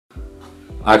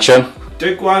Action.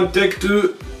 Take one, take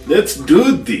two. Let's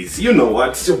do this. You know what?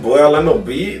 It's your boy Alano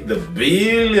B, the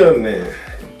billionaire.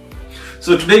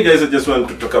 So today, guys, I just want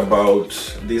to talk about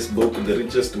this book, The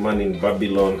Richest Man in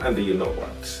Babylon. And you know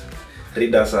what?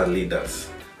 Readers are leaders.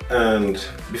 And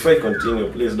before I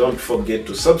continue, please don't forget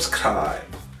to subscribe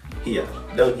here,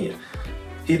 down here.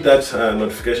 Hit that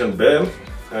notification bell.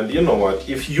 And you know what?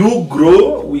 If you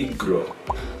grow, we grow.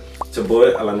 It's your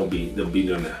boy Alano B, the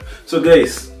billionaire. So,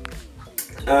 guys,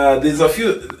 there's a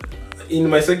few in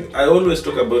my segment. I always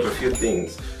talk about a few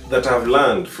things that I've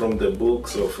learned from the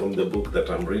books or from the book that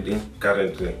I'm reading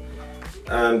currently.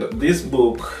 And this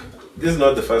book, this is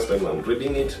not the first time I'm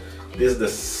reading it. This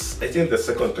is I think the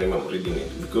second time I'm reading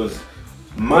it, because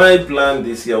my plan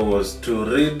this year was to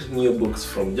read new books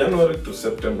from January to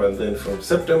September, and then from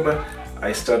September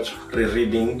I start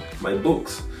rereading my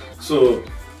books. So,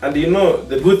 and you know,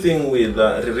 the good thing with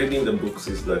rereading the books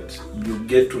is that you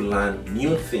get to learn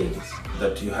new things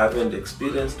that you haven't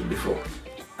experienced before.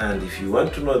 And if you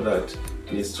want to know that,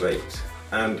 please try it.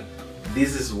 And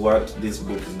this is what this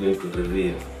book is going to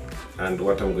reveal, and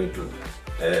what I'm going to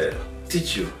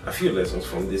teach you a few lessons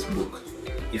from this book.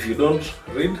 If you don't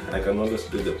read, I can always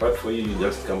do the part for you. You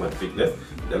just come and pick the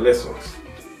lessons.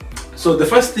 So the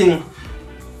first thing,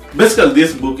 basically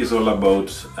this book is all about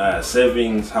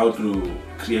savings, how to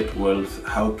create wealth,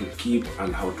 how to keep,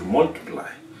 and how to multiply.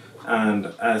 And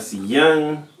as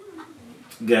young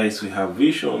guys, we have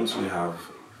visions, we have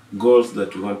goals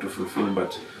that we want to fulfill,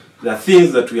 but there are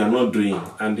things that we are not doing.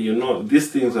 And you know, these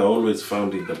things are always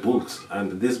found in the books.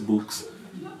 And these books,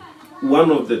 one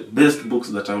of the best books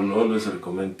that I will always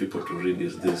recommend people to read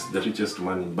is this, The Richest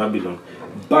Man in Babylon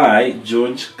by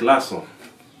George Clason.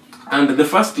 And the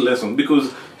first lesson,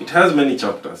 because it has many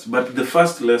chapters, but the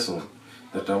first lesson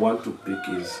that I want to pick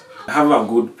is have a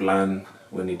good plan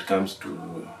when it comes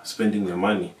to spending your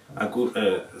money.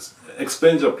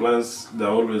 Expenditure plans, they're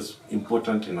always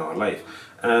important in our life.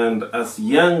 And as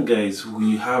young guys,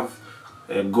 we have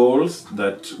goals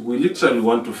that we literally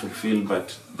want to fulfill,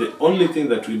 but the only thing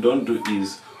that we don't do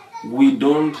is we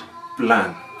don't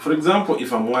plan. For example,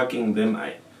 if I'm working, then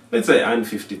let's say I earn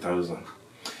 50,000.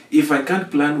 If I can't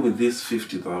plan with this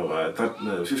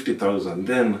 50,000,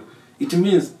 then it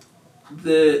means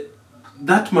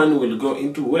that money will go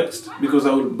into waste, because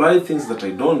I will buy things that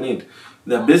I don't need.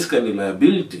 They're basically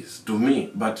liabilities to me.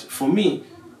 But for me,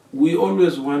 we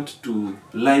always want to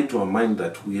lie to our mind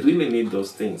that we really need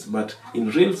those things, but in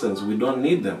real sense, we don't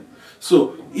need them.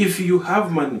 So if you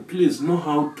have money, please know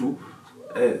how to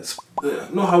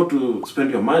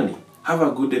spend your money. Have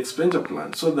a good expenditure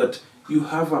plan so that you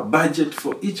have a budget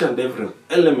for each and every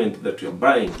element that you're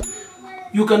buying.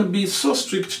 You can be so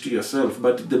strict to yourself,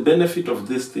 but the benefit of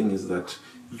this thing is that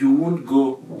you won't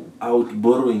go out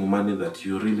borrowing money that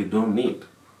you really don't need.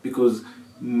 Because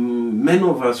many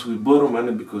of us, we borrow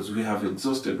money because we have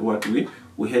exhausted what we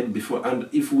had before. And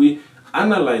if we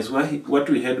analyze what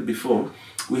we had before,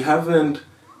 we haven't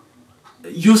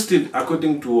used it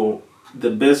according to the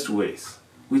best ways.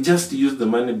 We just use the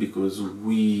money because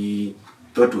we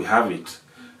thought we have it.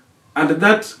 And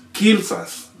that kills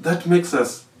us. That makes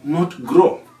us not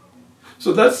grow.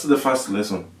 So that's the first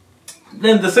lesson.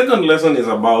 Then the second lesson is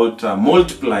about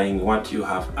multiplying what you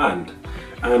have earned.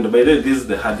 And by the way, this is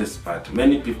the hardest part.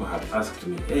 Many people have asked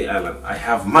me, hey Alan, I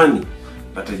have money,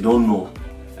 but I don't know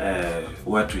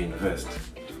what to invest.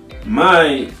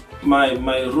 My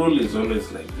rule is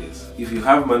always like this. If you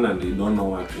have money and you don't know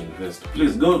what to invest,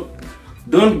 please don't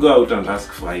go out and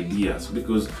ask for ideas,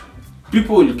 because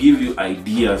people will give you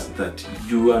ideas that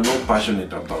you are not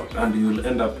passionate about, and you will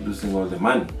end up losing all the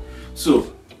money.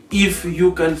 So if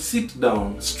you can sit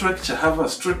down, have a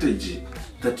strategy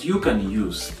that you can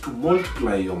use to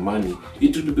multiply your money,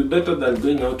 it would be better than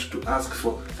going out to ask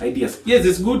for ideas. Yes,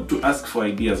 it's good to ask for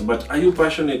ideas, but are you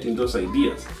passionate in those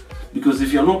ideas? Because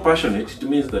if you're not passionate, it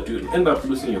means that you'll end up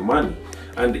losing your money.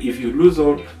 And if you lose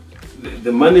all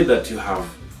the money that you have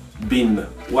been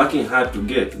working hard to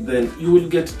get, then you will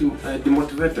get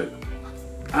demotivated.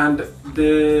 And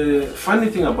the funny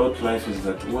thing about life is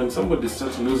that when somebody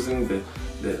starts losing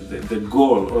the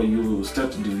goal, or you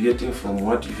start deviating from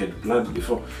what you had planned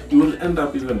before, you will end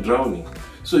up even drowning.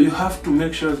 So you have to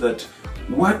make sure that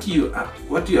what you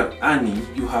are earning,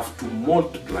 you have to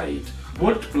multiply it.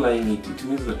 Multiplying it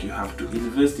means that you have to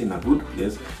invest in a good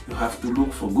place. You have to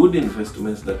look for good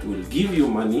investments that will give you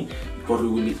money, or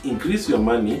will increase your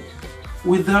money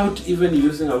without even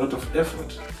using a lot of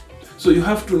effort. So you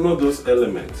have to know those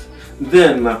elements.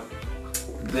 Then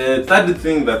the third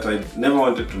thing that I never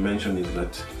wanted to mention is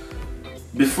that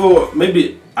before,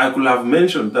 maybe I could have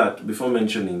mentioned that before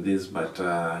mentioning this, but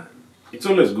it's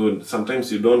always good.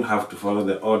 Sometimes you don't have to follow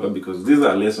the order, because these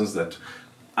are lessons that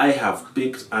I have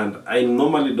picked, and I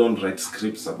normally don't write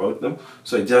scripts about them,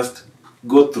 so I just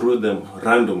go through them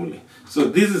randomly. So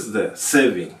this is the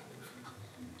saving.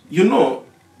 You know,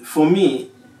 for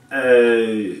me,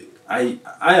 I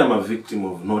am a victim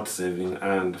of not saving,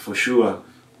 and for sure,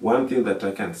 one thing that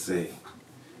I can say,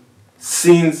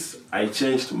 since I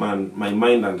changed my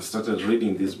mind and started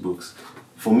reading these books,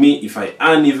 for me, if I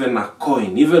earn even a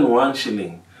coin, even 1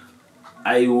 shilling,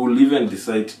 I will even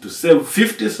decide to save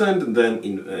 50 cents and then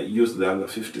use the other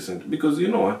 50 cents. Because you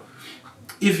know what?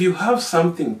 If you have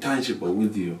something tangible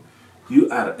with you, you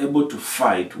are able to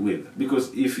fight with.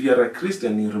 Because if you are a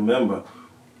Christian, you remember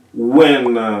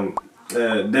when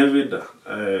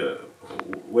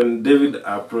when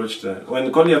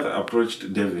Goliath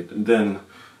approached David, then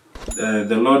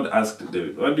the Lord asked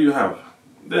David, "What do you have?"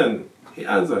 Then he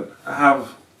answered, "I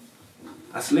have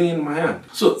a sling in my hand."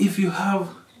 So if you have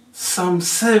some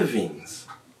savings,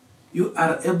 you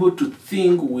are able to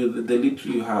think with the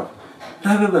little you have,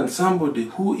 rather than somebody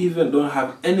who even don't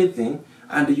have anything,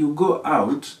 and you go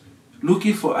out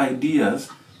looking for ideas.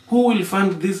 Who will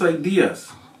fund these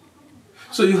ideas?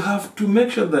 So you have to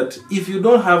make sure that if you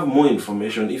don't have more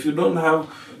information, if you don't have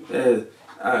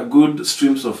good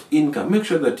streams of income, make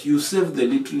sure that you save the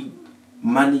little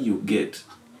money you get,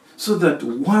 so that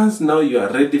once now you are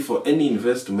ready for any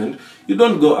investment, you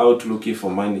don't go out looking for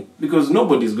money, because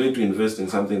nobody is going to invest in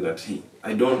something that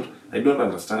I don't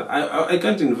understand. I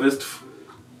can't invest.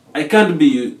 I can't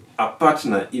be a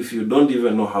partner if you don't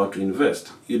even know how to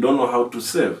invest. You don't know how to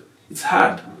save. It's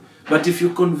hard. But if you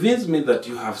convince me that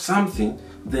you have something,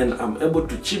 then I'm able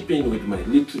to chip in with my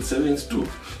little savings too.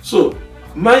 So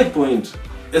my point,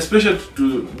 especially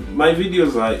to my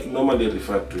videos, I normally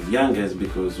refer to young guys,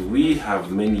 because we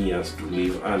have many years to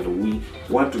live, and we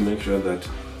want to make sure that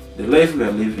the life we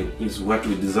are living is what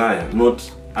we desire,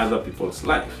 not other people's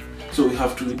life. So we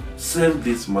have to save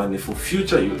this money for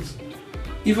future use.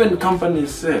 Even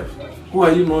companies save. Who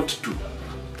are you not to?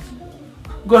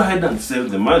 Go ahead and save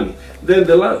the money. Then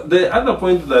the other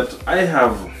point that I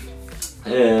have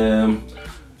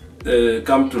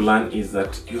come to learn is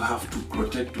that you have to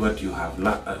protect what you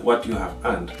have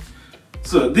earned.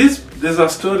 So there's a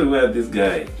story where this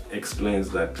guy explains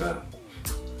that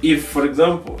if, for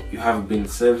example, you have been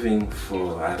saving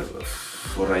for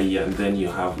a year, and then you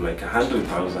have like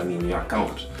 100,000 in your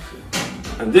account,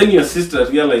 and then your sister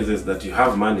realizes that you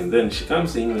have money, and then she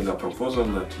comes in with a proposal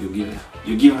that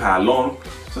you give her a loan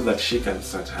so that she can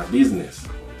start her business.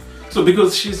 So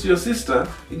because she's your sister,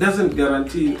 it doesn't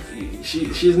guarantee,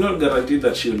 she's not guaranteed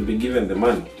that she will be given the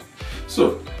money.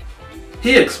 So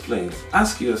he explains,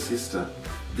 ask your sister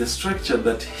the structure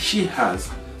that she has,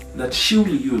 that she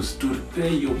will use to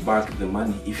repay you back the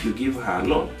money if you give her a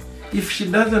loan. If she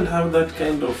doesn't have that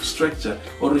kind of structure,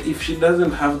 or if she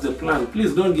doesn't have the plan,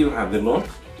 please don't give her the loan,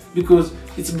 because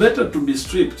it's better to be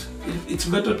strict. It's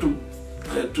better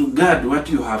to guard what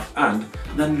you have earned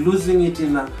than losing it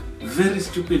in a very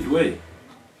stupid way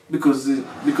because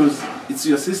it's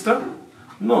your sister.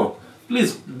 No,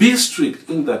 please be strict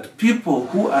in that people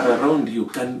who are around you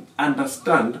can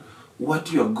understand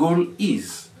what your goal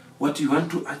is, what you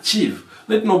want to achieve.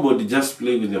 Let nobody just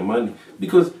play with your money,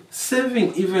 because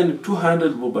saving even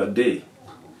 200 bob a day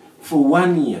for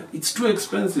 1 year, it's too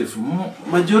expensive.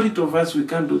 Majority of us, we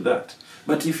can't do that.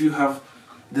 But if you have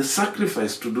the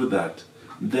sacrifice to do that,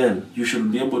 then you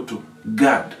should be able to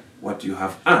guard what you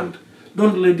have earned.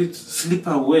 Don't let it slip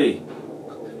away,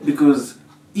 because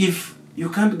if you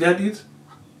can't guard it,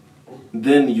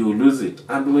 then you lose it.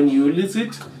 And when you lose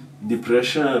it,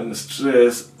 depression,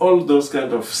 stress, all those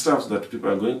kind of stuff that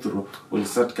people are going through will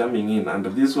start coming in, and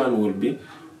this one will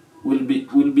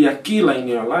be a killer in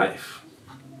your life.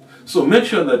 So make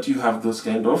sure that you have those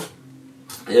kind of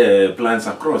plans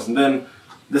across. And then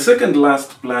the second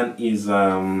last plan is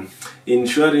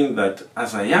ensuring that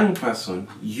as a young person,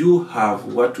 you have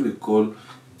what we call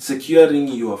securing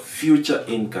your future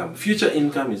income. Future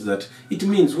income is that it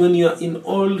means when you're in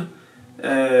old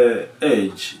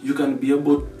age, you can be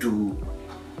able to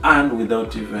earn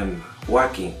without even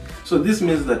working. So this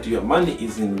means that your money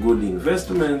is in good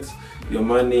investments. Your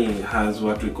money has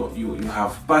what we call, you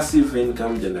have passive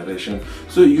income generation.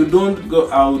 So you don't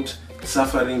go out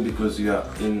suffering because you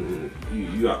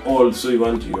are old, so you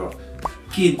want your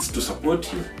kids to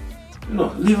support you.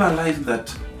 No, live a life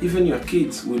that even your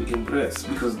kids will impress,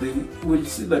 because they will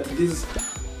see that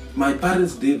my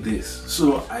parents did this,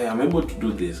 so I am able to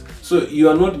do this. So you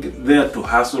are not there to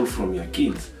hustle from your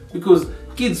kids, because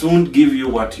kids won't give you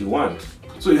what you want.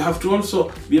 So you have to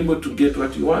also be able to get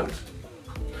what you want.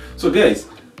 So guys,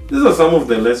 These are some of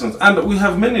the lessons, and we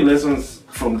have many lessons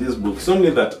from this book. It's only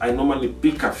that I normally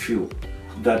pick a few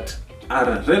that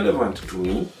are relevant to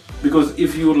me, because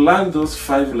if you learn those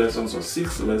 5 lessons or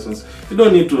 6 lessons, you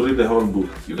don't need to read the whole book.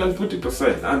 You can put it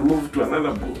aside and move to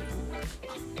another book.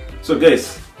 So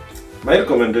guys, my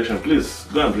recommendation, please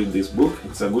go and read this book.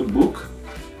 It's a good book,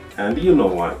 and you know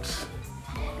what?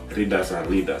 Readers are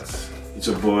leaders. It's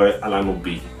your boy Alano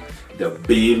B, the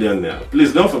billionaire.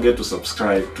 Please don't forget to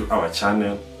subscribe to our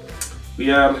channel. We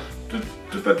are to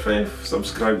 35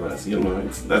 subscribers, you know,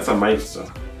 that's a milestone.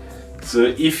 So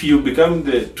if you become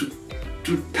the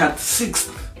 36th,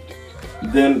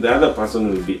 then the other person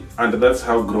will be, and that's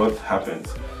how growth happens.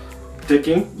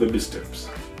 Taking baby steps.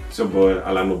 It's your boy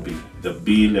Alano B, the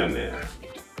billionaire.